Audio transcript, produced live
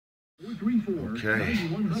Okay,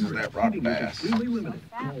 this is that rock bass.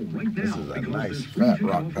 This is a nice fat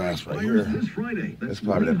rock bass right here. It's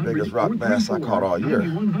probably the biggest rock bass I caught all year.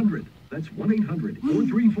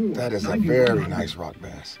 That is a very nice rock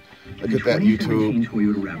bass. Look at that, YouTube.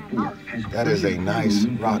 That is a nice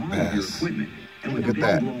rock bass. Look at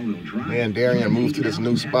that. Me and Darian moved to this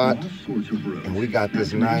new spot, and we got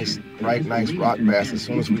this nice rock bass as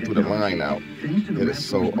soon as we threw the line out. It is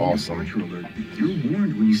so awesome.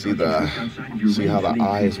 You see how the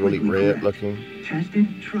eye is really red looking?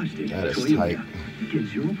 That is tight.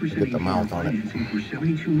 Look at the mouth on it.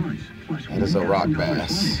 That is a rock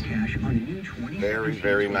bass. Very,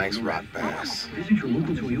 very nice rock bass. You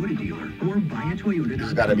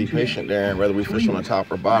just gotta be patient there, and whether we fish on the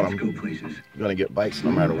top or bottom, you're gonna get bites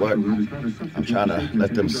no matter what. I'm trying to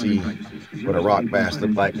let them see what a rock bass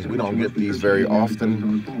look like, because we don't get these very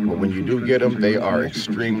often, but when you do get them, they are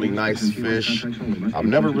extremely nice fish. I've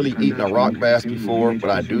never really eaten a rock bass before, but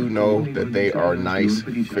I do know that they are nice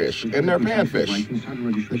fish, and they're panfish.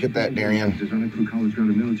 Look at that, Darian.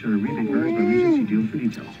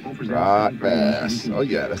 Rock bass. Oh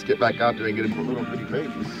yeah, let's get back out there and get it for little bitty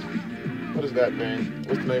babies. What is that, Darian?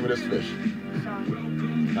 What's the name of this fish?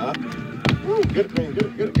 Huh? Woo, get it, man.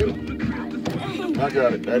 Get it. I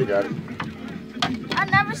got it. Daddy got it. I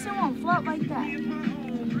never seen one float like that.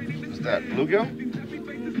 What's that? Bluegill?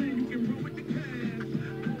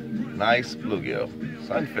 Nice bluegill.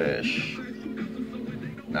 Sunfish.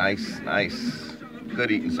 Nice. Good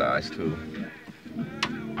eating size, too.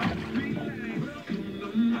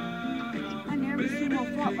 I never seen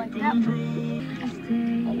one float like that.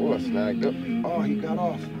 My boy snagged up. Oh, he got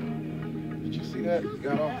off. Did you see that? He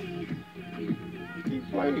got off. He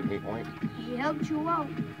played me, Point. He helped you out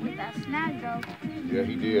with that snag, though. Yeah,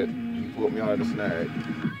 he did. He pulled me out of the snag.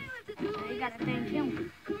 You gotta thank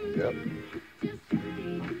him. Yep.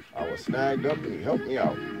 I was snagged up and he helped me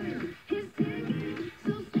out.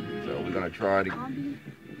 So we're gonna try to.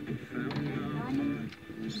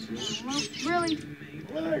 Really?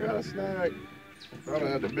 Well, I got a snag. Thought I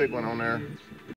had the big one on there.